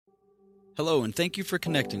Hello, and thank you for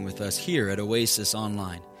connecting with us here at Oasis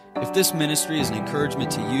Online. If this ministry is an encouragement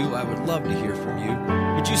to you, I would love to hear from you.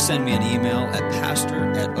 Would you send me an email at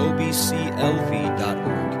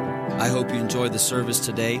pastor@obclv.org? I hope you enjoyed the service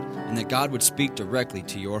today and that God would speak directly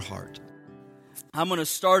to your heart. I'm going to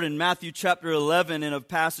start in Matthew chapter 11 in a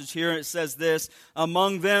passage here. It says this,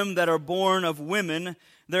 "Among them that are born of women,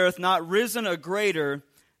 there hath not risen a greater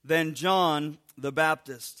than John the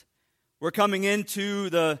Baptist." We're coming into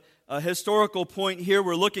the historical point here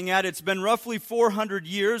we're looking at. It's been roughly 400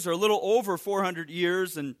 years, or a little over 400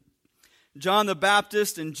 years, and John the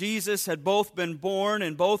Baptist and Jesus had both been born,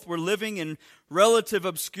 and both were living in relative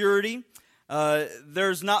obscurity.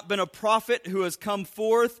 There's not been a prophet who has come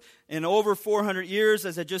forth in over 400 years,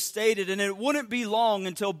 as I just stated, and it wouldn't be long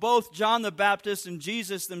until both John the Baptist and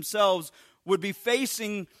Jesus themselves would be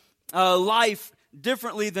facing life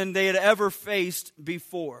differently than they had ever faced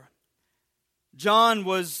before. John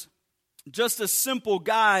was just a simple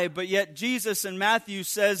guy, but yet Jesus in Matthew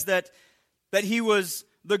says that he was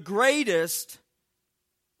the greatest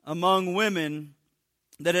among women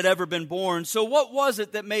that had ever been born. So what was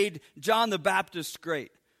it that made John the Baptist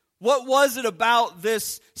great? What was it about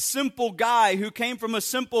this simple guy who came from a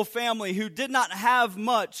simple family, who did not have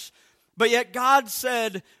much, but yet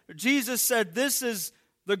Jesus said, this is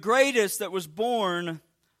the greatest that was born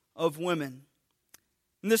of women?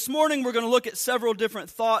 And this morning we're going to look at several different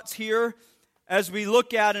thoughts here as we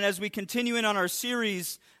look at and as we continue in on our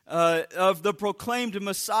series of the proclaimed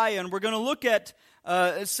Messiah. And we're going to look at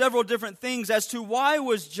several different things as to why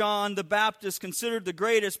was John the Baptist considered the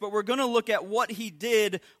greatest, but we're going to look at what he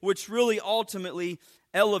did, which really ultimately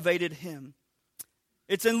elevated him.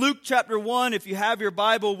 It's in Luke chapter 1. If you have your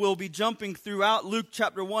Bible, we'll be jumping throughout Luke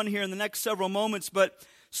chapter 1 here in the next several moments, but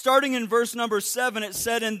starting in verse number 7, it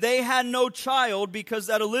said, "And they had no child, because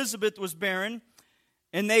that Elizabeth was barren,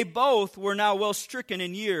 and they both were now well stricken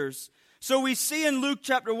in years." So we see in Luke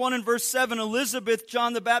chapter 1 and verse 7, Elizabeth,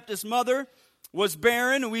 John the Baptist's mother, was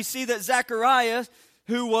barren. And we see that Zechariah,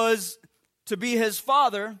 who was to be his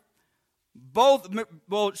father,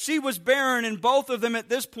 she was barren, and both of them at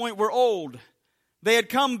this point were old. They had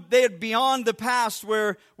beyond the past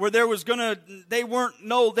where they were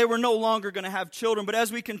no longer going to have children. But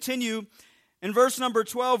as we continue, in verse number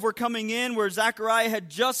 12, we're coming in where Zechariah had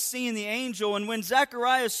just seen the angel. And when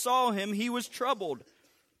Zechariah saw him, he was troubled,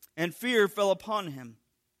 and fear fell upon him.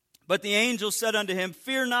 But the angel said unto him,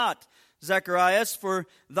 "Fear not, Zacharias, for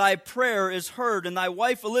thy prayer is heard, and thy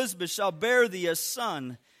wife Elizabeth shall bear thee a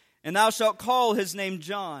son, and thou shalt call his name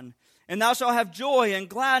John. And thou shalt have joy and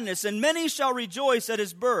gladness, and many shall rejoice at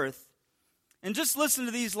his birth." And just listen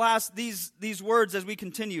to these words as we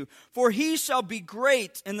continue. "For he shall be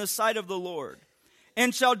great in the sight of the Lord,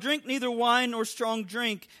 and shall drink neither wine nor strong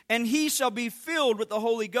drink, and he shall be filled with the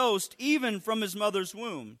Holy Ghost, even from his mother's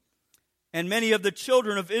womb. And many of the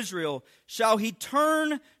children of Israel shall he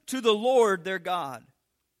turn to the Lord their God.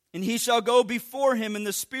 And he shall go before him in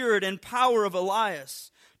the spirit and power of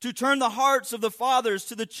Elias, to turn the hearts of the fathers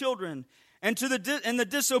to the children, and the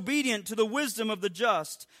disobedient to the wisdom of the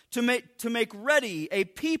just, to make ready a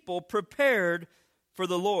people prepared for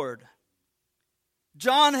the Lord."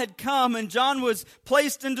 John had come, and John was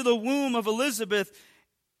placed into the womb of Elizabeth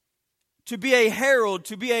to be a herald,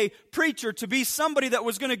 to be a preacher, to be somebody that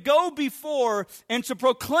was going to go before and to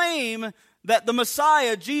proclaim that the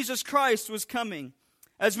Messiah, Jesus Christ, was coming.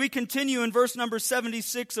 As we continue in verse number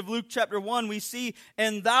 76 of Luke chapter 1, we see,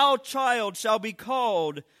 "And thou, child, shall be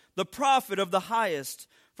called the prophet of the highest,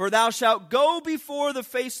 for thou shalt go before the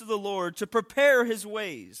face of the Lord to prepare his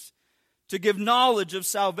ways, to give knowledge of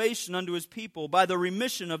salvation unto his people by the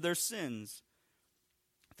remission of their sins,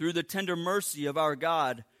 through the tender mercy of our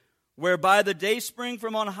God, whereby the dayspring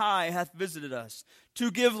from on high hath visited us,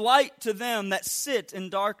 to give light to them that sit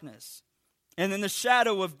in darkness and in the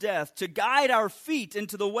shadow of death, to guide our feet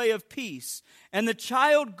into the way of peace. And the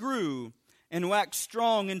child grew and waxed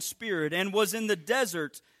strong in spirit, and was in the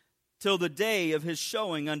desert till the day of his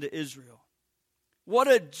showing unto Israel." What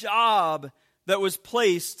a job that was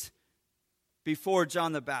placed before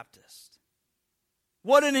John the Baptist.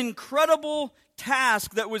 What an incredible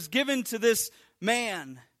task that was given to this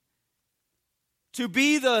man, to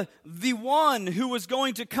be the one who was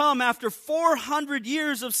going to come after 400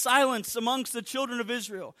 years of silence amongst the children of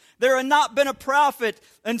Israel. There had not been a prophet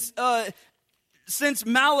since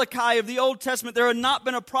Malachi of the Old Testament. There had not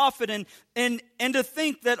been a prophet, and to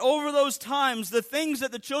think that over those times, the things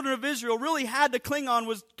that the children of Israel really had to cling on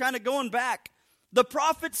was kind of going back. The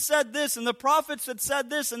prophets said this, and the prophets had said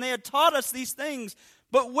this, and they had taught us these things.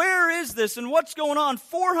 But where is this, and what's going on?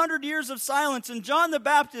 400 years of silence, and John the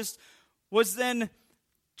Baptist was then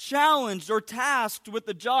challenged or tasked with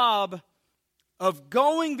the job of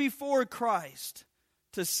going before Christ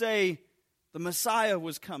to say the Messiah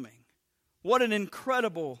was coming. What an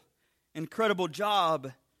incredible, incredible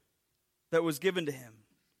job that was given to him.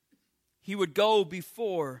 He would go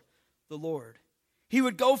before the Lord. He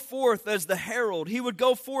would go forth as the herald. He would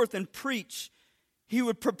go forth and preach. He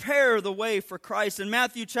would prepare the way for Christ. In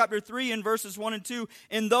Matthew chapter 3 and verses 1 and 2,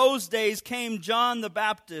 in those days came John the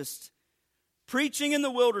Baptist, preaching in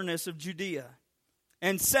the wilderness of Judea,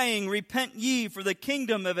 and saying, repent ye, for the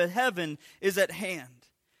kingdom of heaven is at hand.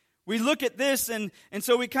 We look at this, and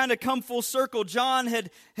so we kind of come full circle. John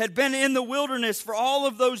had been in the wilderness for all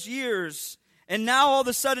of those years, and now all of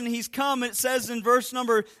a sudden he's come. It says in verse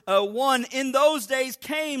number 1, in those days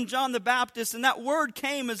came John the Baptist, and that word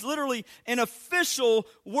came is literally an official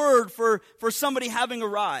word for somebody having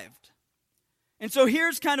arrived. And so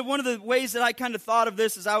here's kind of one of the ways that I kind of thought of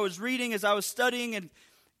this as I was reading, as I was studying, and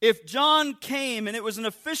if John came and it was an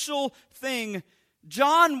official thing,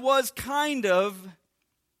 John was kind of,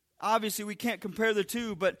 obviously we can't compare the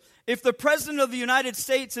two, but if the President of the United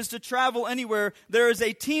States is to travel anywhere, there is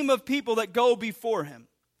a team of people that go before him.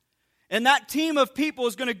 And that team of people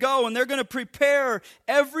is going to go and they're going to prepare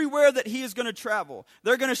everywhere that he is going to travel.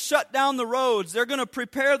 They're going to shut down the roads. They're going to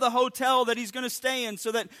prepare the hotel that he's going to stay in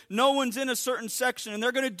so that no one's in a certain section. And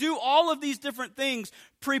they're going to do all of these different things,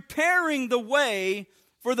 preparing the way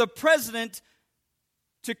for the president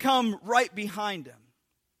to come right behind him,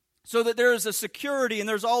 so that there is a security and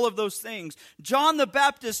there's all of those things. John the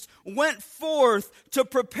Baptist went forth to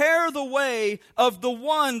prepare the way of the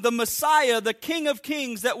one, the Messiah, the King of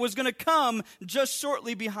Kings that was going to come just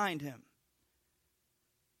shortly behind him.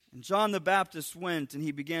 And John the Baptist went and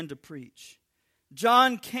he began to preach.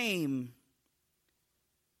 John came.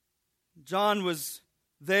 John was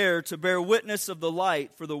there to bear witness of the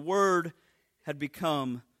light, for the Word had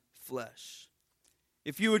become flesh.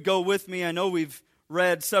 If you would go with me, I know we've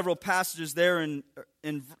read several passages there in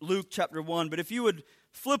Luke chapter 1, but if you would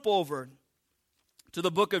flip over to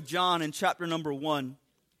the book of John in chapter number 1,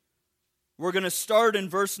 we're going to start in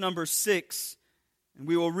verse number 6, and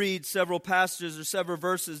we will read several passages or several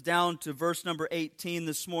verses down to verse number 18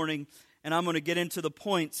 this morning, and I'm going to get into the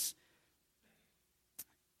points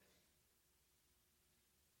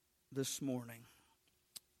this morning.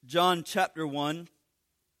 John chapter 1,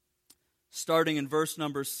 starting in verse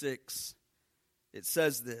number 6. It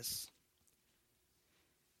says this.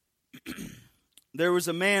 There was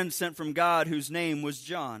a man sent from God whose name was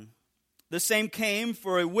John. The same came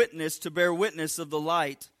for a witness to bear witness of the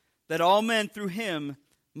light, that all men through him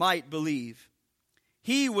might believe.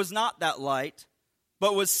 He was not that light,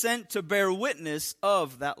 but was sent to bear witness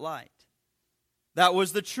of that light. That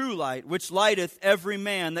was the true light, which lighteth every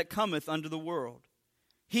man that cometh unto the world.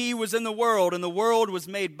 He was in the world, and the world was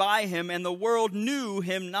made by him, and the world knew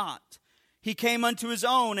him not. He came unto his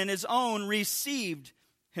own, and his own received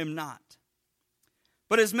him not.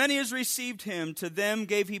 But as many as received him, to them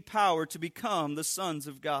gave he power to become the sons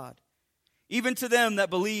of God, even to them that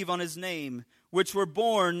believe on his name, which were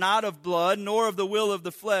born not of blood, nor of the will of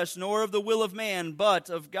the flesh, nor of the will of man, but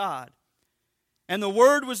of God. And the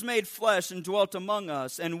Word was made flesh and dwelt among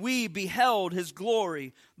us, and we beheld his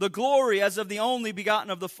glory, the glory as of the only begotten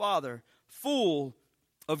of the Father, full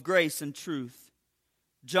of grace and truth.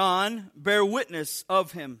 John bare witness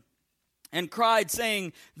of him, and cried,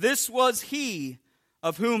 saying, This was he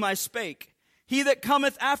of whom I spake. He that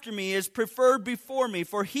cometh after me is preferred before me,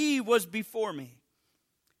 for he was before me.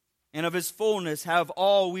 And of his fullness have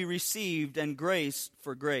all we received, and grace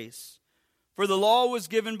for grace. For the law was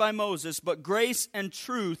given by Moses, but grace and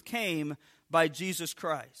truth came by Jesus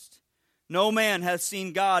Christ. No man hath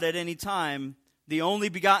seen God at any time. The only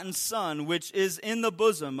begotten Son, which is in the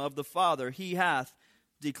bosom of the Father, he hath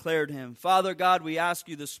declared him. Father God, we ask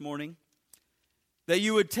you this morning that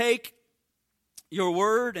you would take your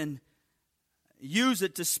word and use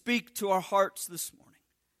it to speak to our hearts this morning.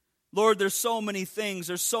 Lord, there's so many things.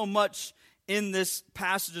 There's so much in this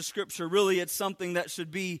passage of Scripture. Really, it's something that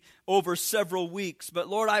should be over several weeks. But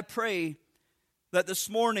Lord, I pray that this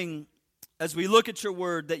morning, as we look at your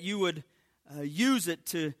word, that you would use it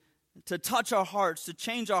to touch our hearts, to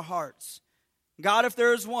change our hearts. God, if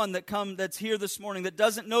there is one that's here this morning that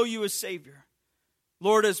doesn't know you as Savior,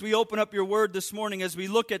 Lord, as we open up your word this morning, as we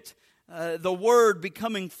look at the word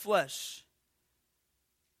becoming flesh,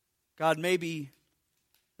 God, maybe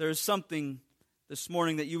there's something this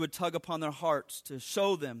morning that you would tug upon their hearts to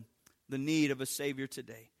show them the need of a Savior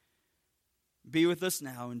today. Be with us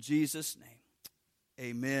now in Jesus' name.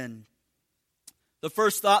 Amen. The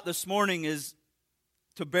first thought this morning is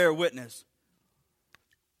to bear witness.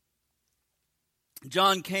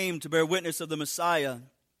 John came to bear witness of the Messiah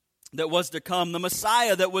that was to come, the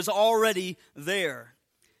Messiah that was already there.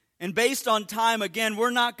 And based on time, again,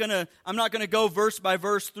 I'm not gonna go verse by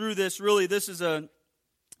verse through this. Really, this is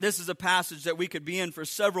a passage that we could be in for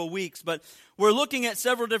several weeks, but we're looking at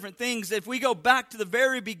several different things. If we go back to the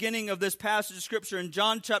very beginning of this passage of Scripture in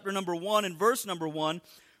John chapter number 1 and verse number 1,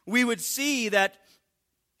 we would see that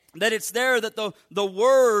it's there that the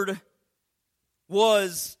Word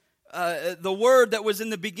was the Word that was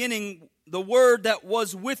in the beginning, the Word that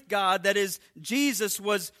was with God, that is, Jesus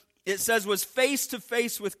was, it says, was face to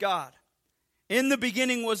face with God. In the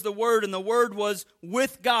beginning was the Word, and the Word was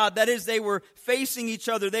with God. That is, they were facing each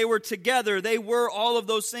other. They were together. They were all of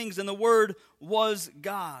those things, and the Word was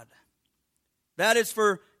God. That is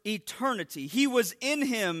for eternity. He was in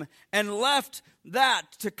Him and left that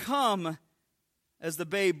to come as the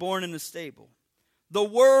babe born in the stable. The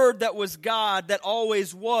Word that was God, that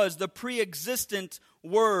always was, the pre-existent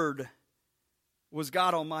Word, was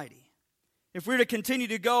God Almighty. If we're to continue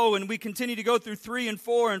to go, and we continue to go through 3 and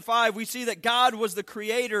 4 and 5, we see that God was the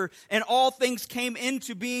Creator, and all things came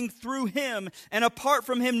into being through Him, and apart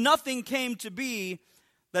from Him, nothing came to be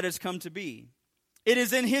that has come to be. It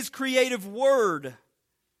is in His creative Word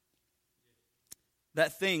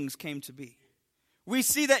that things came to be. We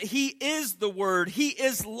see that He is the Word. He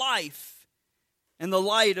is life and the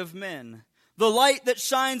light of men. The light that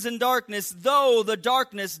shines in darkness, though the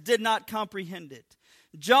darkness did not comprehend it.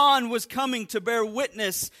 John was coming to bear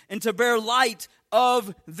witness and to bear light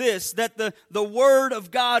of this, that the Word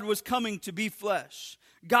of God was coming to be flesh.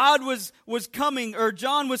 John was coming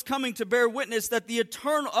to bear witness that the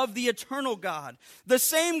eternal God, the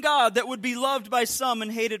same God that would be loved by some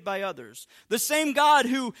and hated by others, the same God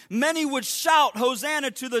who many would shout,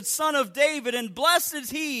 Hosanna to the Son of David, and blessed is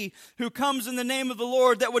He who comes in the name of the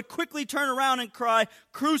Lord, that would quickly turn around and cry,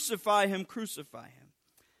 crucify Him, crucify Him.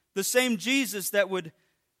 The same Jesus that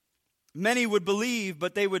many would believe,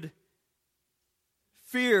 but they would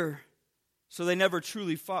fear, so they never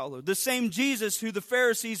truly followed. The same Jesus who the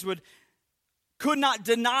Pharisees could not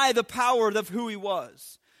deny the power of who He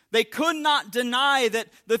was. They could not deny that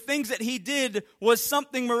the things that He did was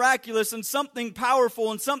something miraculous and something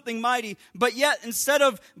powerful and something mighty. But yet, instead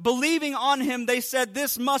of believing on Him, they said,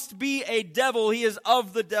 this must be a devil. He is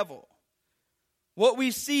of the devil. What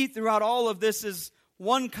we see throughout all of this is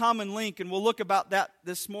one common link, and we'll look about that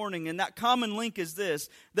this morning. And that common link is this: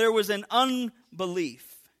 there was an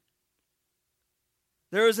unbelief.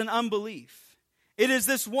 There is an unbelief. It is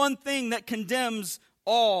this one thing that condemns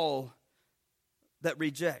all that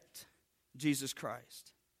reject Jesus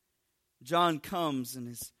Christ. John comes and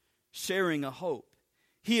is sharing a hope.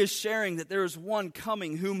 He is sharing that there is one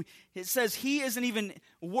coming whom it says He isn't even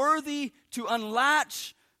worthy to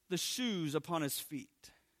unlatch the shoes upon His feet.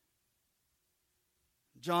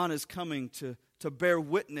 John is coming to bear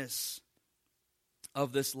witness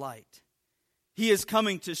of this light. He is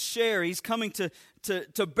coming to share. He's coming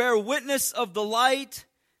to bear witness of the light,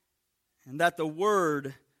 and that the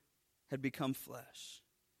Word had become flesh.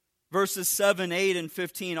 Verses 7, 8, and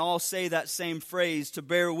 15 all say that same phrase, to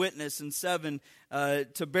bear witness, in 7,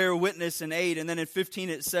 to bear witness in 8. And then in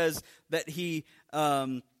 15 it says that He,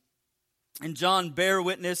 and John bear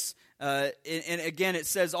witness, and again it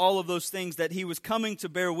says all of those things, that He was coming to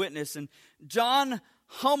bear witness. And John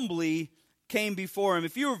humbly came before Him.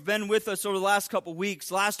 If you've been with us over the last couple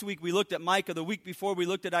weeks, last week we looked at Micah, the week before we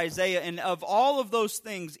looked at Isaiah, and of all of those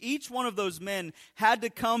things, each one of those men had to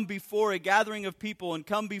come before a gathering of people and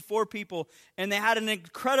come before people, and they had an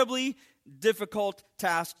incredibly difficult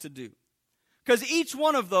task to do. Because each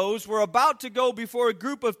one of those were about to go before a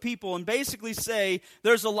group of people and basically say,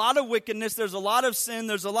 there's a lot of wickedness, there's a lot of sin,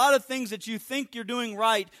 there's a lot of things that you think you're doing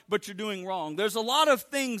right, but you're doing wrong. There's a lot of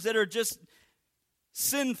things that are just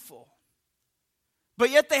sinful. But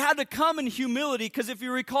yet they had to come in humility, because if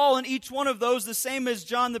you recall in each one of those, the same as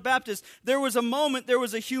John the Baptist, there was a moment, there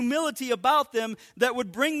was a humility about them that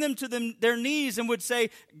would bring them to their knees and would say,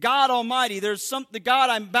 God Almighty, God,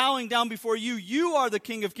 I'm bowing down before You. You are the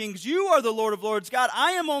King of Kings. You are the Lord of Lords. God,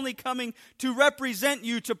 I am only coming to represent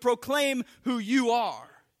You, to proclaim who You are.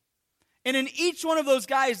 And in each one of those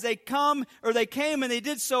guys, they came and they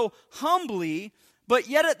did so humbly, but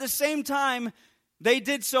yet at the same time, they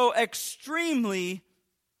did so extremely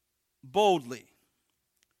boldly.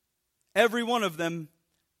 Every one of them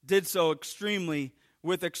did so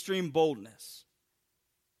with extreme boldness.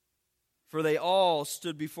 For they all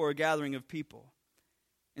stood before a gathering of people.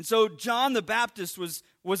 And so John the Baptist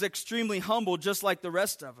was extremely humble, just like the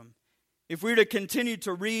rest of them. If we were to continue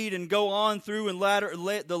to read and go on through in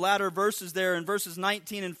the latter verses there, in verses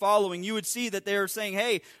 19 and following, you would see that they are saying,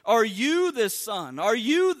 hey, are you this son? Are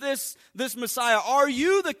you this Messiah? Are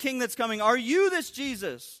you the king that's coming? Are you this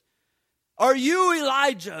Jesus? Are you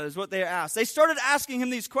Elijah, is what they asked. They started asking him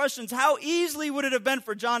these questions. How easily would it have been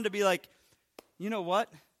for John to be like, you know what?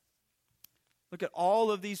 Look at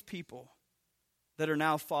all of these people that are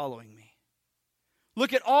now following me.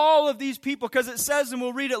 Look at all of these people, because it says, and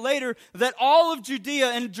we'll read it later, that all of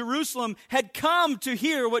Judea and Jerusalem had come to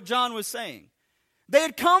hear what John was saying. They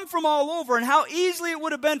had come from all over, and how easily it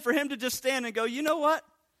would have been for him to just stand and go, you know what?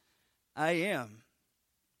 I am.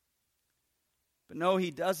 But no, he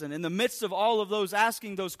doesn't. In the midst of all of those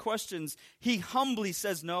asking those questions, he humbly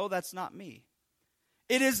says, no, that's not me.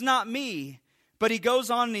 It is not me. But he goes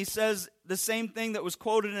on and he says the same thing that was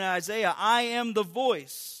quoted in Isaiah. I am the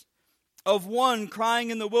voice of one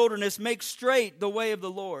crying in the wilderness, make straight the way of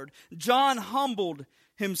the Lord. John humbled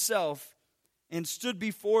himself and stood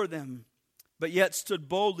before them, but yet stood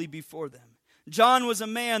boldly before them. John was a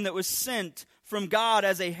man that was sent from God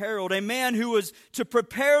as a herald, a man who was to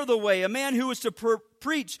prepare the way, a man who was to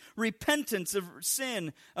preach repentance of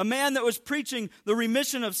sin, a man that was preaching the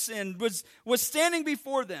remission of sin, was standing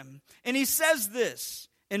before them. And he says this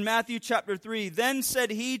in Matthew chapter 3, then said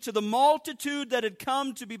he to the multitude that had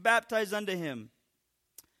come to be baptized unto him,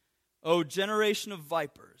 O generation of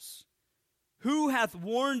vipers, who hath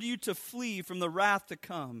warned you to flee from the wrath to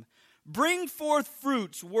come? Bring forth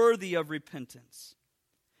fruits worthy of repentance.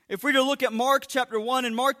 If we were to look at Mark chapter 1,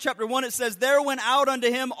 in Mark chapter 1 it says, there went out unto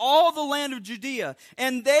him all the land of Judea,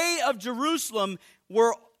 and they of Jerusalem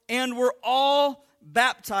were all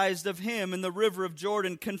baptized of him in the river of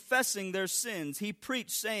Jordan, confessing their sins. He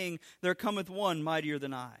preached, saying, there cometh one mightier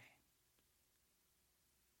than I.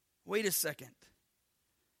 Wait a second.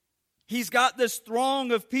 He's got this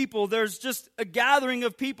throng of people. There's just a gathering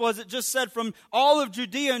of people, as it just said, from all of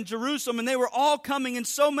Judea and Jerusalem, and they were all coming, and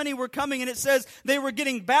so many were coming, and it says they were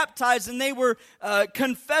getting baptized, and they were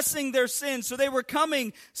confessing their sins. So they were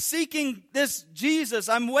coming, seeking this Jesus.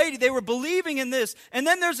 I'm waiting. They were believing in this. And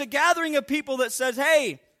then there's a gathering of people that says,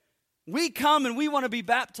 hey, we come and we want to be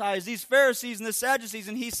baptized, these Pharisees and the Sadducees,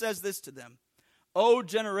 and he says this to them, O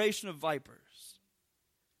generation of vipers,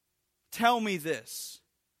 tell me this.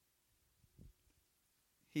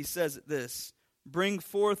 He says this, bring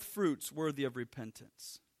forth fruits worthy of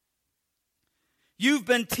repentance. You've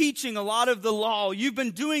been teaching a lot of the law. You've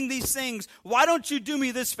been doing these things. Why don't you do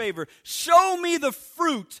me this favor? Show me the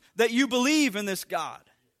fruit that you believe in this God.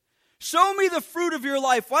 Show me the fruit of your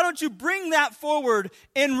life. Why don't you bring that forward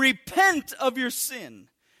and repent of your sin?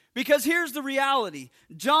 Because here's the reality.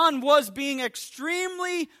 John was being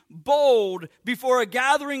extremely bold before a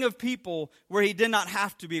gathering of people where he did not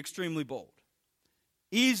have to be extremely bold.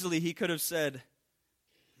 Easily he could have said,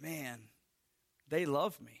 man, they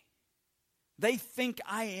love me. They think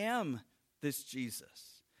I am this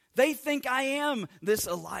Jesus. They think I am this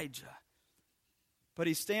Elijah. But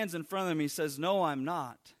he stands in front of them, he says, no, I'm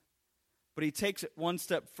not. But he takes it one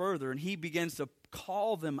step further and he begins to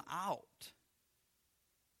call them out.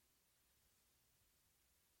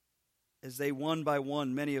 As they one by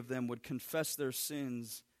one, many of them would confess their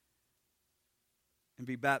sins and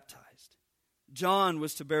be baptized. John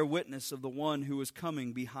was to bear witness of the one who was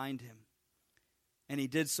coming behind him, and he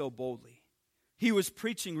did so boldly. He was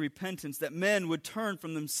preaching repentance, that men would turn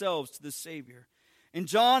from themselves to the Savior. And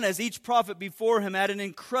John, as each prophet before him, had an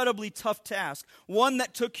incredibly tough task, one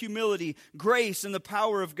that took humility, grace, and the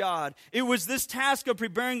power of God. It was this task of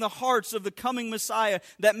preparing the hearts of the coming Messiah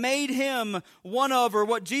that made him one of, or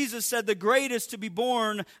what Jesus said, the greatest to be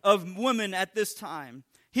born of women at this time.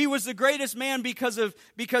 He was the greatest man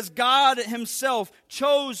because God himself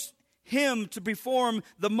chose him to perform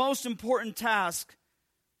the most important task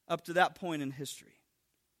up to that point in history,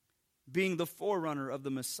 being the forerunner of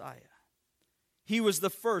the Messiah. He was the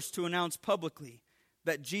first to announce publicly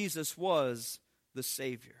that Jesus was the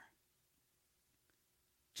Savior.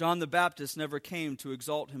 John the Baptist never came to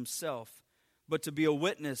exalt himself, but to be a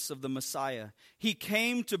witness of the Messiah. He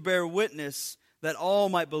came to bear witness that all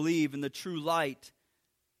might believe in the true light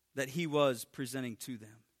that he was presenting to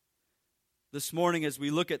them. This morning, as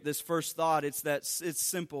we look at this first thought, it's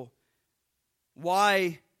simple.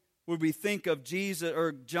 Why would we think of Jesus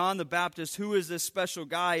or John the Baptist? Who is this special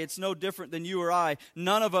guy? It's no different than you or I.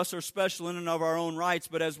 None of us are special in and of our own rights,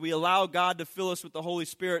 but as we allow God to fill us with the Holy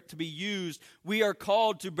Spirit to be used, we are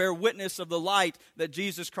called to bear witness of the light that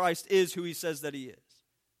Jesus Christ is who he says that he is.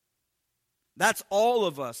 That's all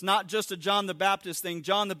of us, not just a John the Baptist thing.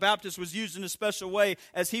 John the Baptist was used in a special way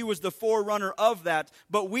as he was the forerunner of that.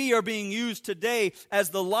 But we are being used today as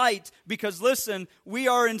the light because, listen, we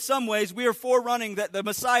are in some ways, we are forerunning that the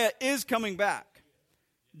Messiah is coming back.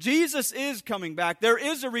 Jesus is coming back. There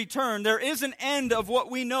is a return. There is an end of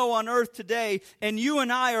what we know on earth today. And you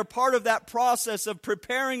and I are part of that process of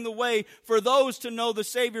preparing the way for those to know the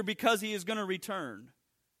Savior because he is going to return.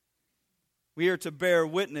 We are to bear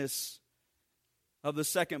witness of the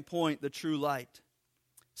second point, the true light.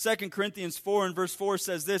 2 Corinthians 4 and verse 4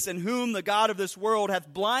 says this, "In whom the God of this world hath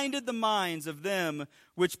blinded the minds of them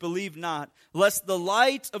which believe not, lest the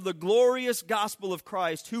light of the glorious gospel of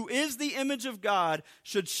Christ, who is the image of God,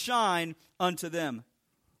 should shine unto them."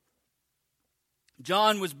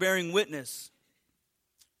 John was bearing witness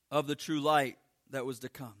of the true light that was to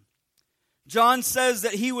come. John says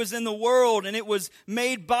that he was in the world, and it was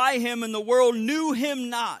made by him, and the world knew him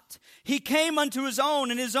not. He came unto his own,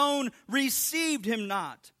 and his own received him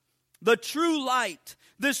not. The true light,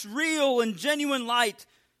 this real and genuine light,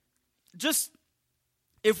 just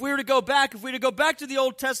if we were to go back to the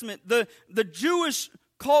Old Testament, the Jewish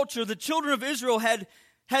culture, the children of Israel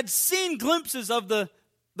had seen glimpses of the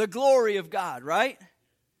glory of God, right?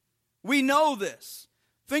 We know this.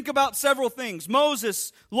 Think about several things.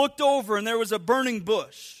 Moses looked over and there was a burning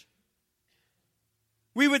bush.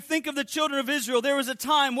 We would think of the children of Israel. There was a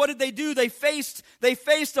time, what did they do? They faced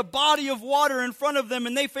a body of water in front of them,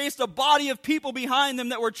 and they faced a body of people behind them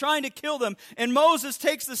that were trying to kill them. And Moses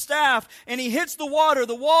takes the staff and he hits the water,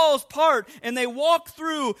 the walls part, and they walk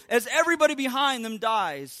through as everybody behind them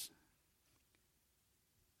dies.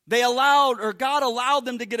 God allowed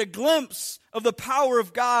them to get a glimpse of the power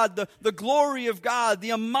of God, the glory of God,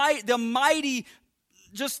 the mighty,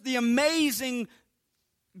 just the amazing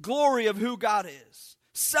glory of who God is.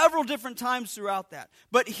 Several different times throughout that.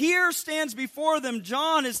 But here stands before them,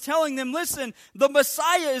 John is telling them, listen, the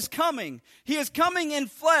Messiah is coming. He is coming in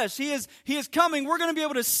flesh. He is coming. We're going to be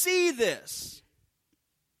able to see this.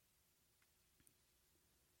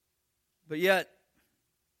 But yet,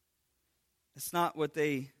 it's not what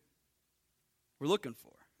they were looking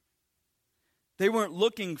for. They weren't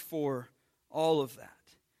looking for all of that.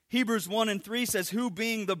 Hebrews 1 and 3 says, "Who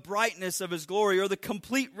being the brightness of his glory," or the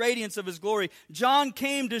complete radiance of his glory, John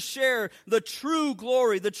came to share the true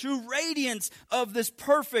glory, the true radiance of this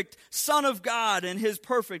perfect Son of God and his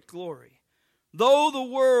perfect glory. Though the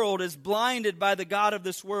world is blinded by the god of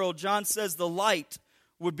this world, John says the light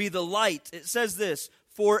would be the light. It says this,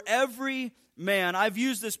 "For every man." I've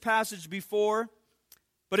used this passage before,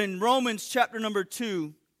 but in Romans chapter number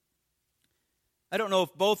 2, I don't know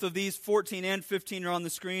if both of these, 14 and 15, are on the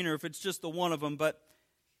screen or if it's just the one of them, but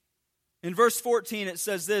in verse 14 it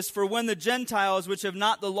says this, "For when the Gentiles which have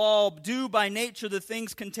not the law do by nature the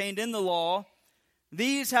things contained in the law,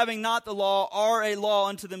 these having not the law are a law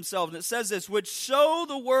unto themselves." And it says this, "Which show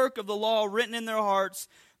the work of the law written in their hearts,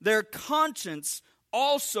 their conscience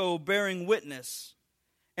also bearing witness,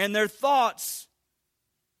 and their thoughts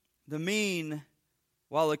the mean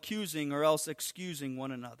while accusing or else excusing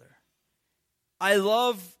one another." I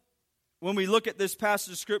love when we look at this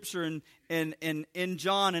passage of Scripture in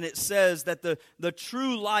John, and it says that the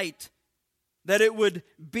true light, that it would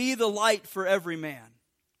be the light for every man.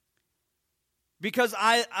 Because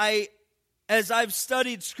as I've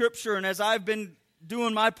studied Scripture and as I've been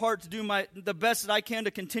doing my part to do the best that I can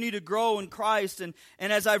to continue to grow in Christ, and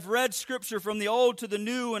as I've read Scripture from the old to the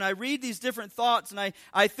new, and I read these different thoughts, and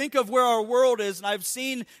I think of where our world is, and I've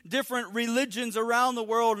seen different religions around the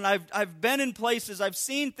world, and I've been in places, I've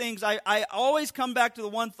seen things, I always come back to the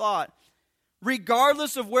one thought: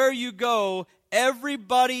 regardless of where you go,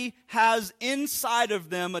 everybody has inside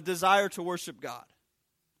of them a desire to worship God.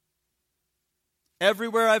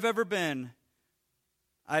 Everywhere I've ever been,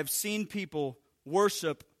 I've seen people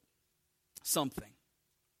worship something.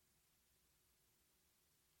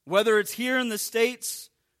 Whether it's here in the States,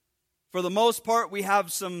 for the most part, we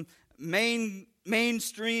have some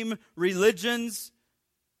mainstream religions,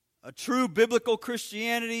 a true biblical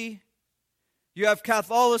Christianity. You have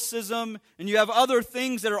Catholicism, and you have other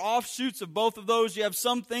things that are offshoots of both of those. You have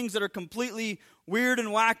some things that are completely weird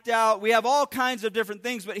and whacked out. We have all kinds of different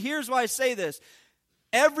things, but here's why I say this.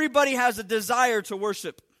 Everybody has a desire to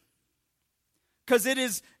worship, because it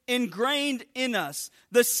is ingrained in us.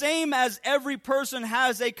 The same as every person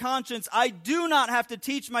has a conscience. I do not have to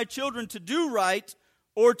teach my children to do right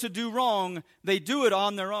or to do wrong. They do it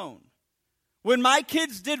on their own. When my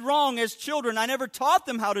kids did wrong as children, I never taught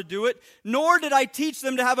them how to do it, nor did I teach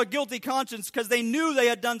them to have a guilty conscience, because they knew they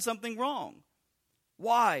had done something wrong.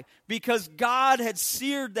 Why? Because God had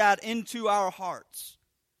seared that into our hearts.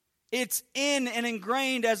 It's in and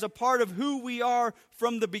ingrained as a part of who we are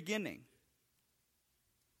from the beginning.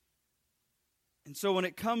 And so when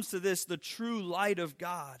it comes to this, the true light of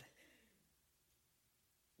God,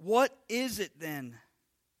 what is it then?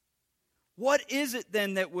 What is it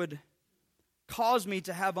then that would cause me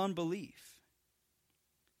to have unbelief?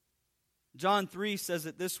 John 3 says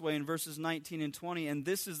it this way in verses 19 and 20, and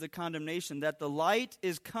this is the condemnation, that the light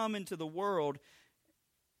is come into the world,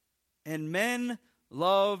 and men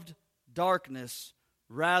loved darkness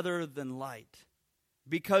rather than light,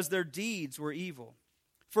 because their deeds were evil.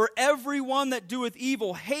 For everyone that doeth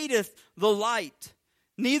evil hateth the light,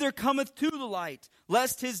 neither cometh to the light,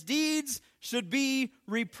 lest his deeds should be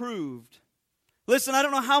reproved. Listen, I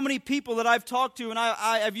don't know how many people that I've talked to, and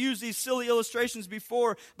I've used these silly illustrations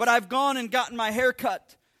before, but I've gone and gotten my hair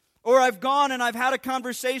cut. Or I've gone and I've had a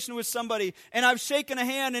conversation with somebody, and I've shaken a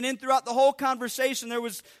hand, and throughout the whole conversation there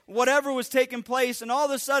was whatever was taking place, and all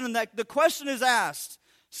of a sudden the question is asked,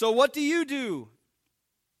 so what do you do?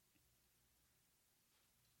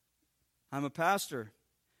 I'm a pastor.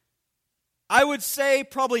 I would say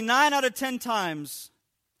probably 9 out of 10 times,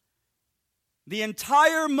 the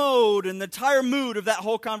entire mode and the entire mood of that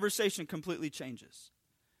whole conversation completely changes.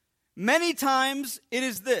 Many times it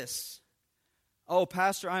is this: oh,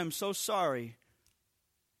 Pastor, I am so sorry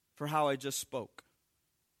for how I just spoke.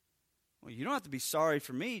 Well, you don't have to be sorry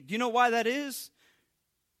for me. Do you know why that is?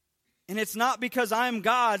 And it's not because I am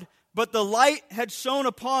God, but the light had shone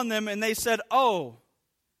upon them and they said, oh,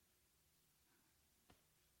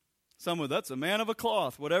 that's a man of a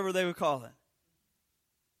cloth, whatever they would call it.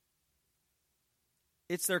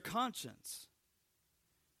 It's their conscience.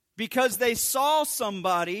 Because they saw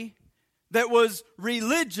somebody that was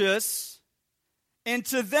religious, and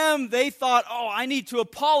to them they thought, oh, I need to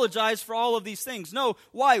apologize for all of these things. No,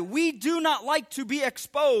 why? We do not like to be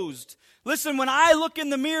exposed. Listen, when I look in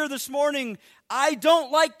the mirror this morning, I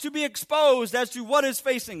don't like to be exposed as to what is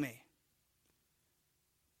facing me.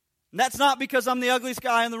 And that's not because I'm the ugliest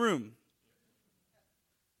guy in the room.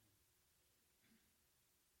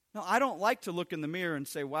 No, I don't like to look in the mirror and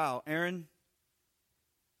say, wow, Aaron,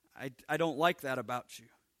 I don't like that about you.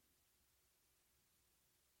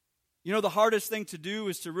 You know, the hardest thing to do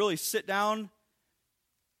is to really sit down,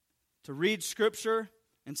 to read Scripture,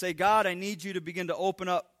 and say, God, I need you to begin to open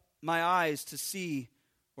up my eyes to see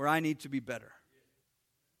where I need to be better.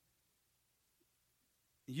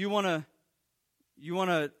 You want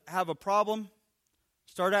to have a problem?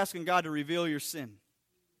 Start asking God to reveal your sin.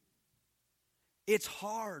 It's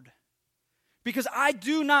hard. Because I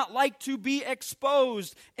do not like to be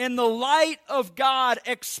exposed. And the light of God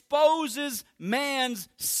exposes man's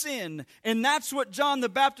sin. And that's what John the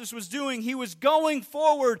Baptist was doing. He was going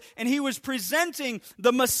forward and he was presenting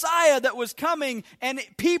the Messiah that was coming. And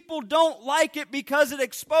people don't like it because it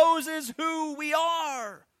exposes who we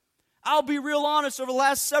are. I'll be real honest, over the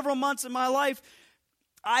last several months in my life,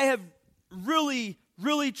 I have really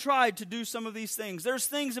tried to do some of these things. There's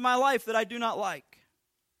things in my life that I do not like.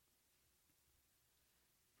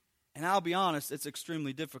 And I'll be honest, it's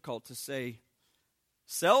extremely difficult to say,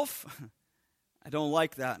 self, I don't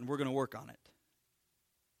like that, and we're going to work on it.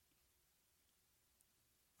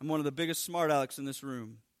 I'm one of the biggest smart alecks in this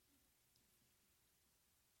room.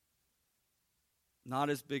 Not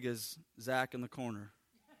as big as Zach in the corner.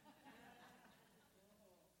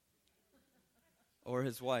 Or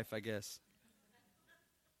his wife, I guess.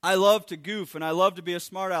 I love to goof, and I love to be a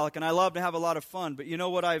smart aleck, and I love to have a lot of fun. But you know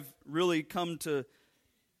what I've really come to...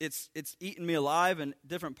 It's eaten me alive in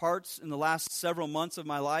different parts in the last several months of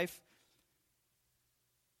my life,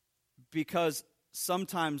 because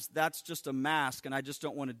sometimes that's just a mask and I just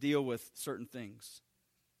don't want to deal with certain things.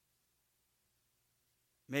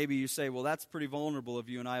 Maybe you say, well, that's pretty vulnerable of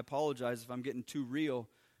you, and I apologize if I'm getting too real,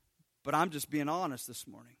 but I'm just being honest this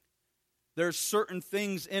morning. There's certain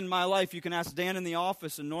things in my life. You can ask Dan in the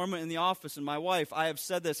office and Norma in the office and my wife. I have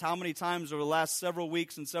said this how many times over the last several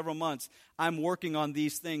weeks and several months. I'm working on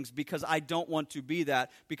these things because I don't want to be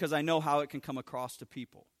that, because I know how it can come across to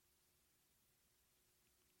people.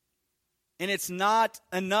 And it's not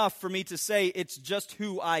enough for me to say it's just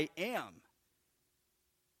who I am.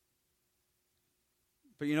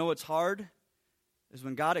 But you know what's hard? Is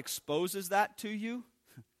when God exposes that to you,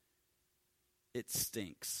 it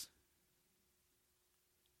stinks.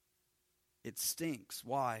 It stinks.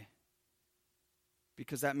 Why?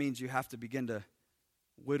 Because that means you have to begin to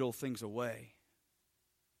whittle things away.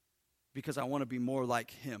 Because I want to be more like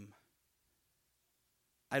Him.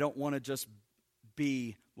 I don't want to just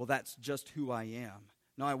be, well, that's just who I am.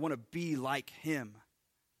 No, I want to be like Him.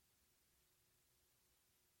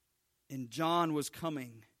 And John was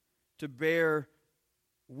coming to bear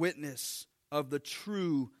witness of the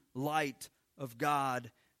true light of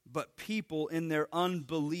God. But people in their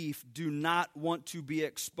unbelief do not want to be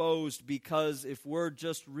exposed, because if we're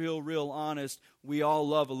just real honest, we all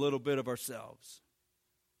love a little bit of ourselves.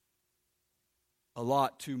 A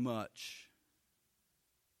lot too much.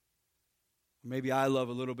 Maybe I love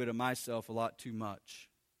a little bit of myself a lot too much.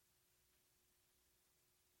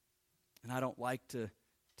 And I don't like to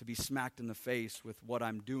be smacked in the face with what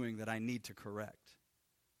I'm doing that I need to correct.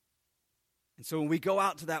 And so when we go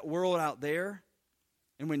out to that world out there,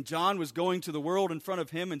 and when John was going to the world in front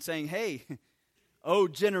of him and saying, hey, oh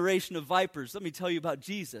generation of vipers, let me tell you about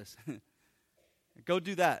Jesus. Go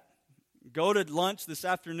do that. Go to lunch this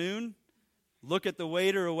afternoon, look at the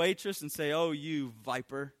waiter or waitress and say, oh, you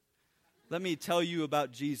viper, let me tell you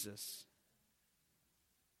about Jesus.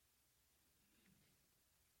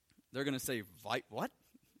 They're going to say, what?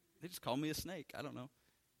 They just called me a snake. I don't know.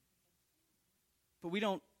 But we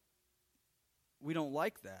don't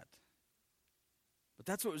like that. But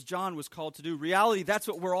that's what John was called to do. Reality, that's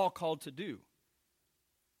what we're all called to do.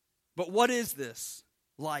 But what is this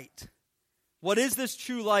light? What is this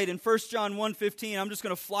true light? In 1 John 1:15, I'm just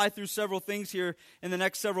going to fly through several things here in the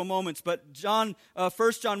next several moments. But 1 John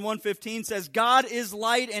 1:15 says, God is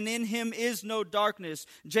light and in him is no darkness.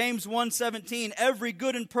 James 1:17, every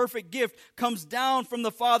good and perfect gift comes down from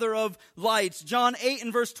the Father of lights. John 8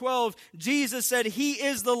 and verse 12, Jesus said, he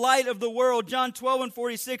is the light of the world. John 12 and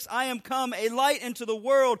 46, I am come a light into the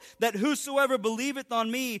world, that whosoever believeth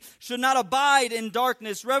on me should not abide in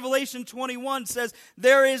darkness. Revelation 21 says,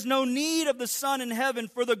 there is no need of the sun in heaven,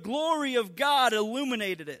 for the glory of God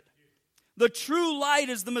illuminated it. The true light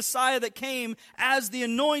is the Messiah that came as the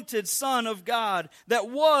anointed Son of God, that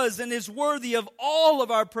was and is worthy of all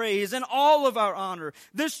of our praise and all of our honor.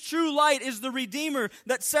 This true light is the Redeemer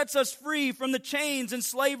that sets us free from the chains and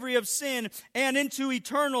slavery of sin and into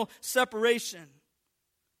eternal separation.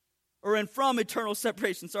 From eternal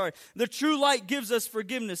separation, sorry. The true light gives us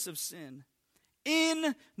forgiveness of sin.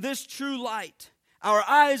 In this true light, our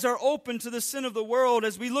eyes are open to the sin of the world,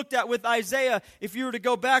 as we looked at with Isaiah. If you were to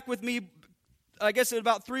go back with me, I guess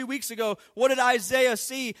about 3 weeks ago, what did Isaiah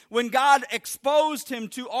see? When God exposed him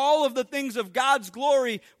to all of the things of God's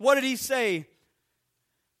glory, what did he say?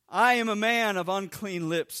 I am a man of unclean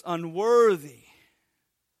lips, unworthy.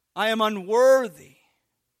 I am unworthy.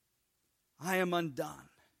 I am undone.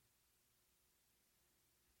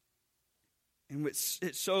 And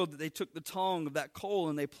it showed that they took the tongue of that coal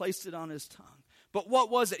and they placed it on his tongue. But what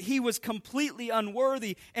was it? He was completely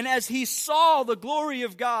unworthy. And as he saw the glory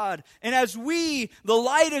of God, and as the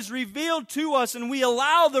light is revealed to us, and we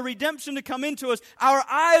allow the redemption to come into us, our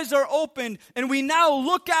eyes are opened, and we now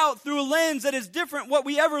look out through a lens that is different what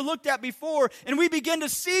we ever looked at before. And we begin to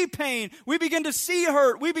see pain. We begin to see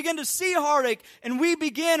hurt. We begin to see heartache. And we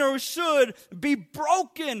begin, or should, be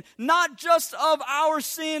broken, not just of our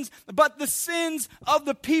sins, but the sins of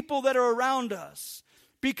the people that are around us.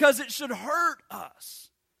 Because it should hurt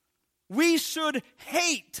us. We should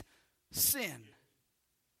hate sin.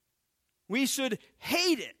 We should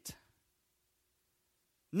hate it.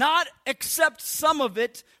 Not accept some of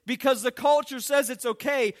it because the culture says it's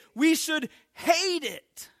okay. We should hate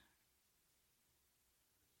it.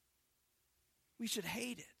 We should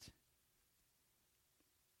hate it.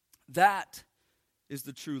 That is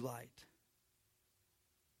the true light.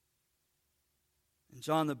 And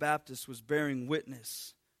John the Baptist was bearing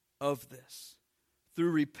witness of this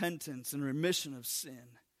through repentance and remission of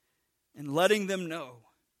sin, and letting them know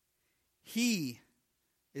he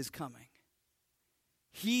is coming.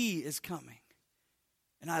 He is coming.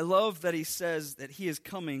 And I love that he says that he is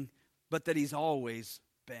coming, but that he's always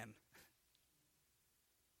been.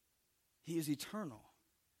 He is eternal,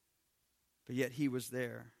 but yet he was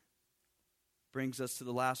there. Brings us to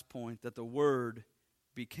the last point, that the Word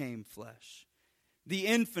became flesh. The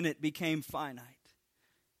infinite became finite.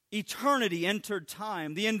 Eternity entered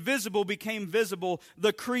time. The invisible became visible.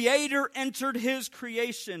 The Creator entered His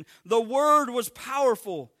creation. The Word was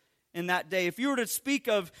powerful in that day. If you were to speak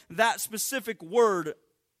of that specific word,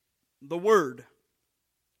 the Word,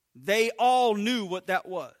 they all knew what that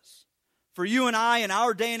was. For you and I, in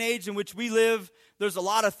our day and age in which we live, there's a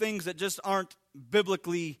lot of things that just aren't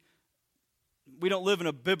biblically, we don't live in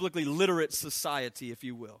a biblically literate society, if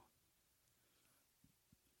you will.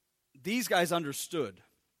 These guys understood.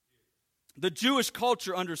 The Jewish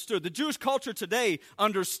culture understood. The Jewish culture today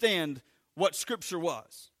understand what Scripture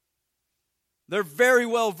was. They're very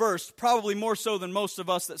well versed, probably more so than most of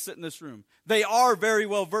us that sit in this room. They are very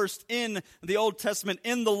well versed in the Old Testament,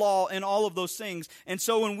 in the law, in all of those things. And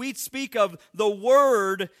so when we speak of the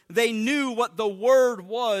Word, they knew what the Word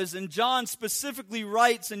was. And John specifically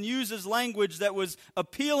writes and uses language that was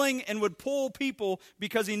appealing and would pull people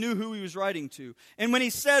because he knew who he was writing to. And when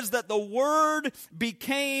he says that the Word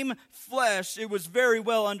became flesh, it was very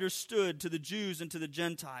well understood to the Jews and to the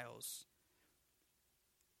Gentiles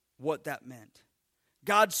what that meant.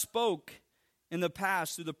 God spoke in the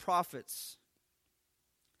past through the prophets,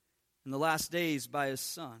 in the last days by his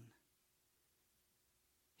Son.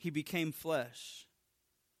 He became flesh,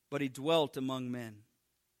 but he dwelt among men.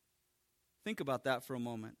 Think about that for a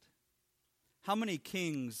moment. How many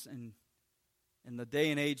kings in the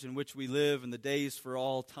day and age in which we live, in the days for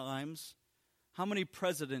all times, how many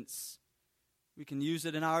presidents, we can use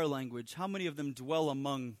it in our language, how many of them dwell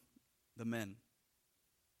among the men?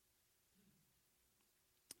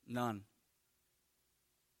 None.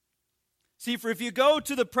 See, for if you go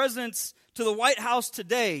to the presidents, to the White House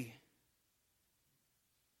today,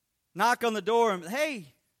 knock on the door and, hey,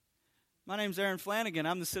 my name's Aaron Flanagan.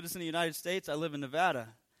 I'm the citizen of the United States. I live in Nevada.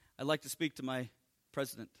 I'd like to speak to my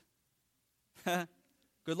president.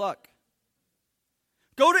 Good luck.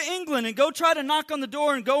 Go to England and go try to knock on the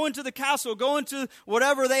door and go into the castle, go into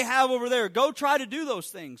whatever they have over there. Go try to do those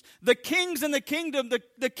things. The kings in the kingdom,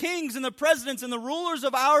 the kings and the presidents and the rulers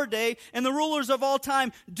of our day and the rulers of all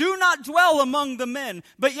time do not dwell among the men.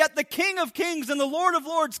 But yet the King of Kings and the Lord of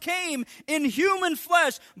Lords came in human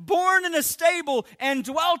flesh, born in a stable, and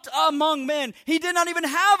dwelt among men. He did not even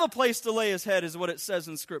have a place to lay his head, is what it says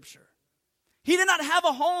in Scripture. He did not have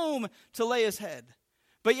a home to lay his head.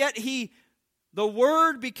 But yet the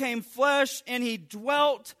Word became flesh, and he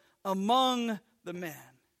dwelt among the men.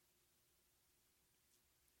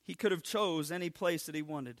 He could have chose any place that he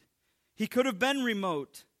wanted. He could have been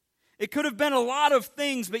remote. It could have been a lot of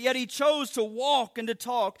things, but yet he chose to walk and to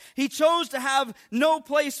talk. He chose to have no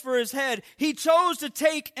place for his head. He chose to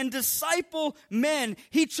take and disciple men.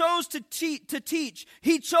 He chose to teach.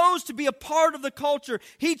 He chose to be a part of the culture.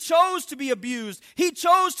 He chose to be abused. He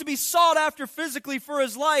chose to be sought after physically for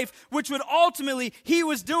his life, which would ultimately he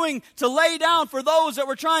was doing to lay down for those that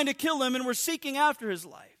were trying to kill him and were seeking after his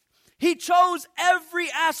life. He chose every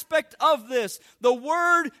aspect of this. The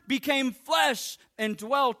Word became flesh and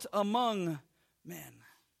dwelt among men.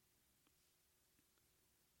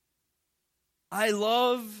 I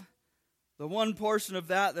love the one portion of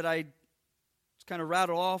that I just kind of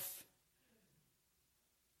rattle off.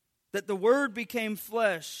 That the Word became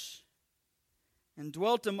flesh and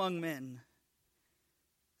dwelt among men.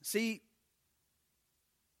 See,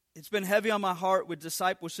 it's been heavy on my heart with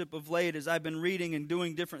discipleship of late as I've been reading and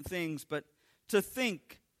doing different things, but to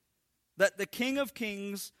think that the King of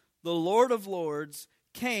Kings, the Lord of Lords,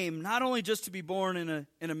 came not only just to be born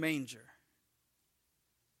in a manger,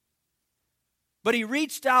 but he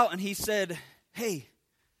reached out and he said, hey,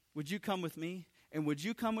 would you come with me? And would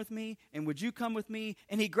you come with me? And would you come with me?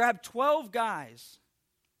 And he grabbed 12 guys.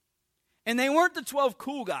 And they weren't the 12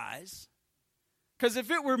 cool guys. Because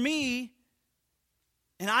if it were me,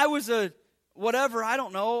 and I was a whatever, I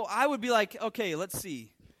don't know, I would be like, okay, let's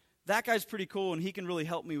see. That guy's pretty cool, and he can really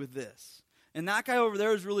help me with this. And that guy over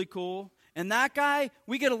there is really cool. And that guy,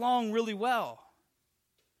 we get along really well.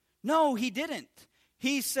 No, he didn't.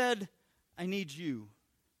 He said, I need you.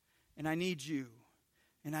 And I need you.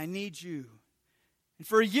 And I need you. And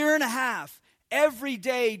for a year and a half, every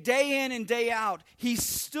day, day in and day out, he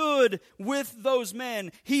stood with those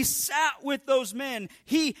men. He sat with those men.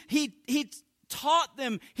 He taught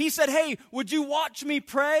them. He said, hey, would you watch me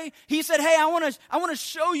pray? He said, hey, I want to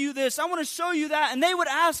show you this. I want to show you that. And they would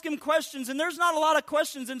ask him questions. And there's not a lot of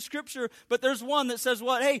questions in Scripture, but there's one that says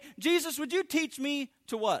what? Hey, Jesus, would you teach me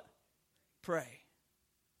to what? Pray.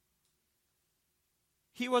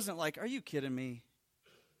 He wasn't like, are you kidding me?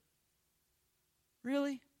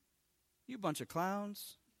 Really? You bunch of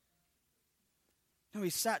clowns? No,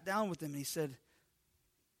 he sat down with them and he said,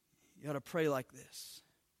 you got to pray like this.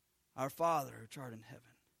 Our Father who art in heaven,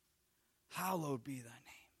 hallowed be thy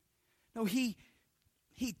name. No, he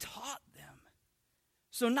taught them.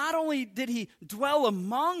 So not only did he dwell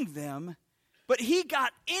among them, but he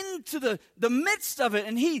got into the midst of it,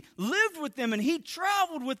 and he lived with them, and he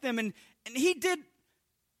traveled with them, and he did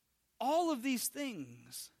all of these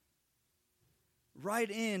things right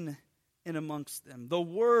in and amongst them. The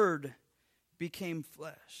Word became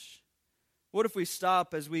flesh. What if we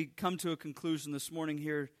stop as we come to a conclusion this morning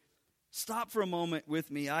here? Stop for a moment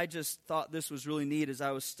with me. I just thought this was really neat as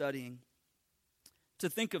I was studying. To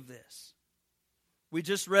think of this. We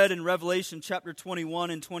just read in Revelation chapter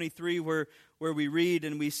 21 and 23 where we read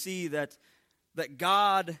and we see that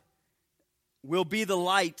God will be the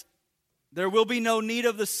light. There will be no need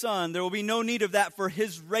of the sun. There will be no need of that, for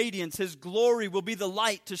His radiance, His glory will be the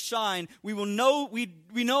light to shine. We no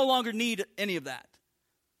longer need any of that.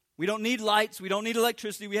 We don't need lights. We don't need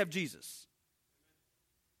electricity. We have Jesus.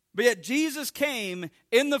 But yet Jesus came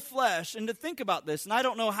in the flesh. And to think about this, and I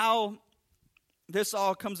don't know how this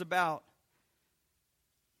all comes about,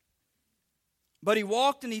 but He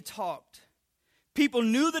walked and He talked. People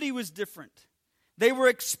knew that He was different. They were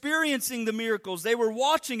experiencing the miracles. They were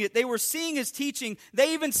watching it. They were seeing His teaching.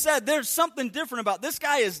 They even said, there's something different about this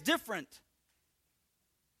guy is different.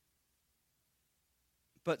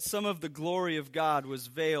 But some of the glory of God was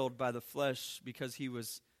veiled by the flesh because He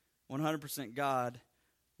was 100% God,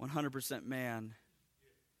 100% man.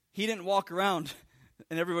 He didn't walk around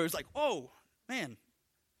and everybody was like, oh, man.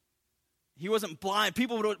 He wasn't blind.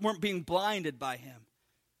 People weren't being blinded by Him.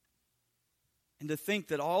 And to think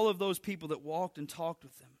that all of those people that walked and talked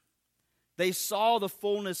with Him, they saw the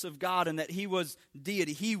fullness of God and that He was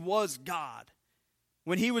deity. He was God.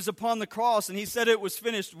 When He was upon the cross and He said it was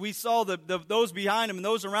finished, we saw those behind Him and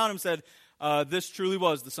those around Him said, this truly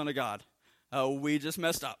was the Son of God. We just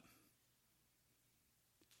messed up.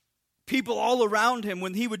 People all around Him,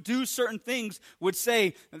 when He would do certain things, would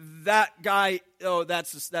say, that guy, oh,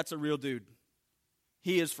 that's a real dude.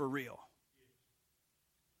 He is for real.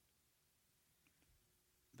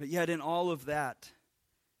 But yet in all of that,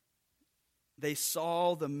 they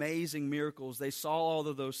saw the amazing miracles. They saw all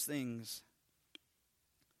of those things.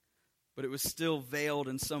 But it was still veiled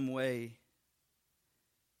in some way.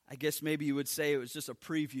 I guess maybe you would say it was just a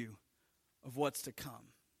preview of what's to come.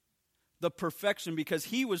 The perfection, because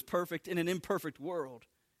He was perfect in an imperfect world.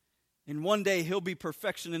 And one day He'll be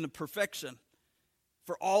perfection in the perfection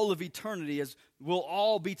for all of eternity, as we'll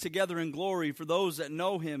all be together in glory for those that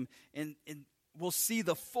know Him, and we'll see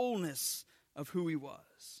the fullness of who He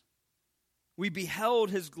was. We beheld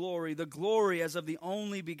His glory, the glory as of the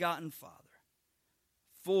only begotten Father,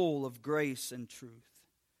 full of grace and truth.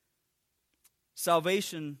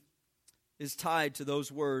 Salvation is tied to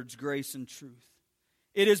those words, grace and truth.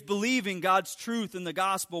 It is believing God's truth in the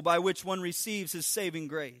gospel by which one receives His saving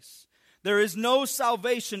grace. There is no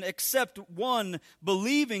salvation except one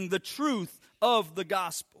believing the truth of the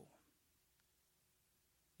gospel.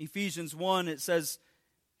 Ephesians 1, it says,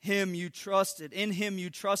 Him you trusted, in Him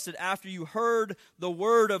you trusted after you heard the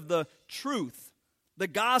word of the truth, the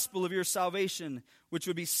gospel of your salvation, which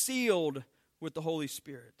would be sealed with the Holy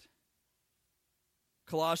Spirit.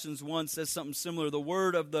 Colossians 1 says something similar, the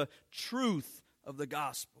word of the truth of the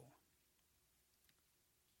gospel.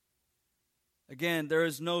 Again, there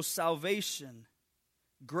is no salvation,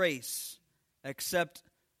 grace, except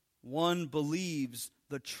one believes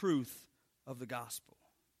the truth of the gospel.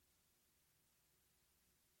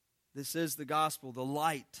 This is the gospel, the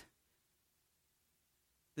light.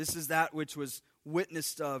 This is that which was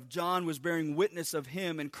witnessed of. John was bearing witness of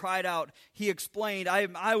Him and cried out. He explained,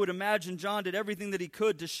 I would imagine John did everything that he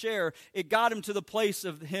could to share. It got him to the place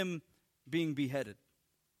of him being beheaded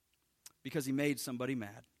because he made somebody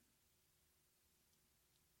mad.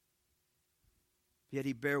 Yet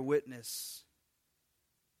he bare witness.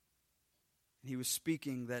 And he was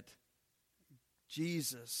speaking that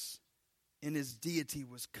Jesus in His deity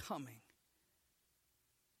was coming.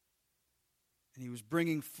 And He was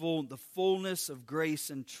bringing the fullness of grace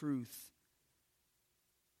and truth.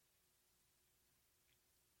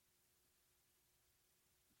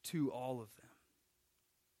 To all of them.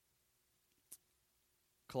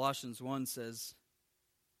 Colossians 1 says,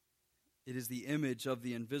 it is the image of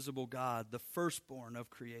the invisible God, the firstborn of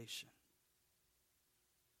creation.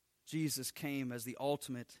 Jesus came as the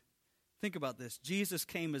ultimate. Think about this. Jesus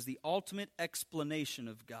came as the ultimate explanation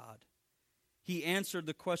of God. He answered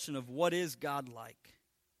the question of what is God like.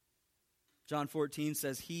 John 14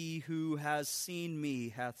 says, He who has seen me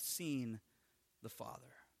hath seen the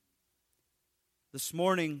Father. This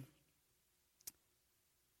morning,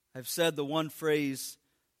 I've said the one phrase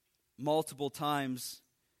multiple times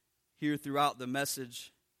here throughout the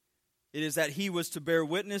message. It is that He was to bear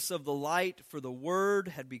witness of the light, for the Word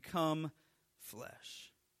had become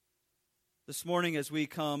flesh. This morning as we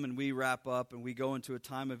come and we wrap up and we go into a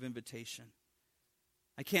time of invitation,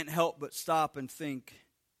 I can't help but stop and think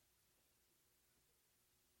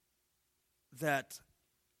that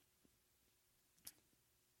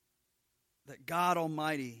God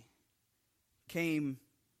Almighty came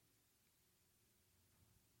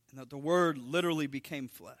and that the Word literally became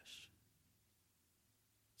flesh.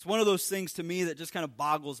 It's one of those things to me that just kind of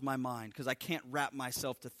boggles my mind because I can't wrap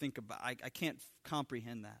myself to think about. I can't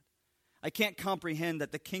comprehend that. I can't comprehend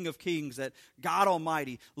that the King of Kings, that God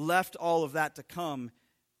Almighty left all of that to come,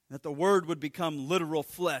 that the Word would become literal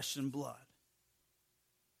flesh and blood.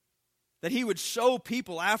 That He would show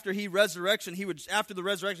people after the resurrection, He would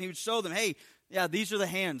show them, hey, yeah, these are the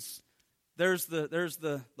hands. There's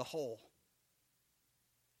the hole.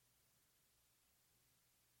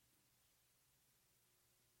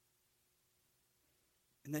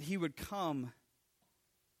 And that He would come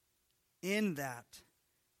in that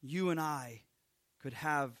you and I could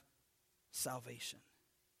have salvation.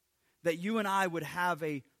 That you and I would have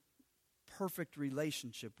a perfect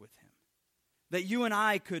relationship with Him. That you and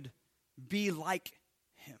I could be like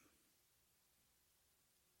Him.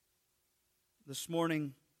 This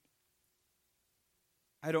morning,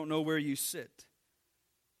 I don't know where you sit.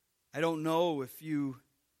 I don't know if you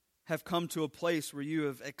have come to a place where you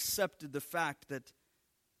have accepted the fact that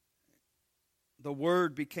the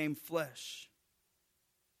Word became flesh,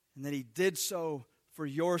 and that He did so for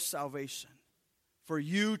your salvation, for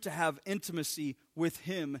you to have intimacy with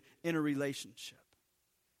Him in a relationship.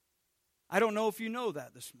 I don't know if you know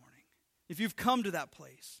that this morning, if you've come to that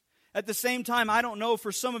place. At the same time, I don't know,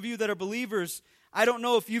 for some of you that are believers, I don't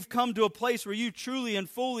know if you've come to a place where you truly and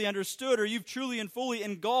fully understood, or you've truly and fully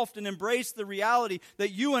engulfed and embraced the reality that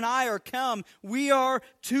you and I are come. We are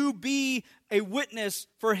to be a witness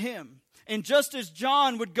for Him. And just as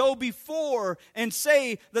John would go before and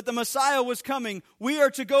say that the Messiah was coming, we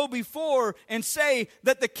are to go before and say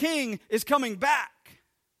that the King is coming back.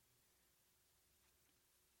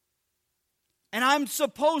 And I'm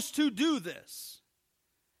supposed to do this.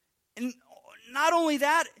 And not only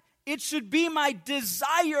that, it should be my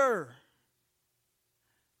desire.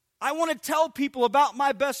 I want to tell people about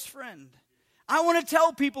my best friend. I want to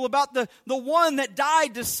tell people about the one that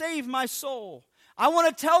died to save my soul. I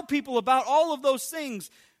want to tell people about all of those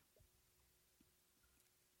things.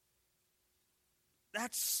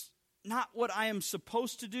 That's not what I am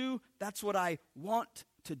supposed to do. That's what I want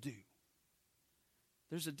to do.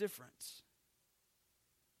 There's a difference.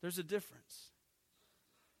 There's a difference.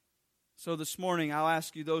 So this morning, I'll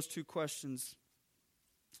ask you those two questions.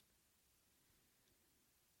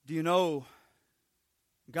 Do you know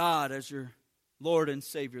God as your Lord and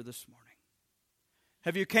Savior this morning?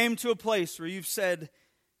 Have you came to a place where you've said,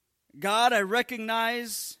 God, I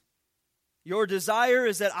recognize your desire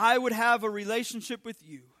is that I would have a relationship with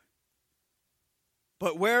you.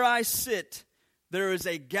 But where I sit, there is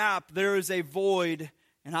a gap, there is a void,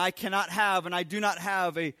 and I cannot have, and I do not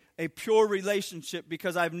have a pure relationship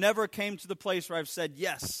because I've never came to the place where I've said,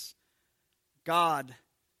 yes, God,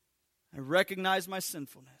 I recognize my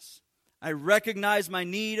sinfulness. I recognize my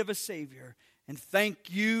need of a Savior. And thank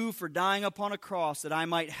you for dying upon a cross that I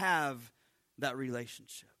might have that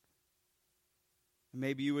relationship. And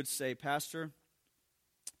maybe you would say, Pastor,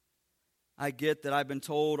 I get that I've been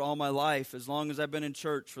told all my life, as long as I've been in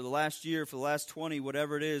church, for the last year, for the last 20,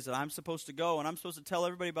 whatever it is, that I'm supposed to go and I'm supposed to tell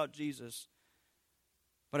everybody about Jesus.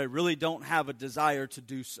 But I really don't have a desire to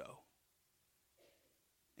do so.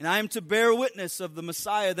 And I am to bear witness of the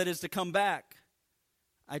Messiah that is to come back.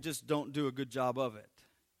 I just don't do a good job of it.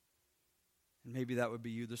 And maybe that would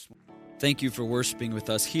be you this morning. Thank you for worshiping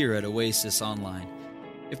with us here at Oasis Online.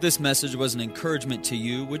 If this message was an encouragement to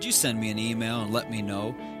you, would you send me an email and let me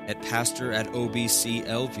know at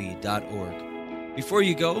pastor@obclv.org. Before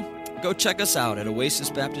you go check us out at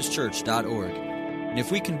oasisbaptistchurch.org. And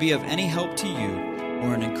if we can be of any help to you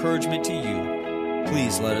or an encouragement to you,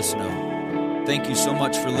 please let us know. Thank you so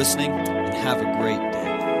much for listening, and have a great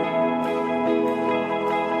day.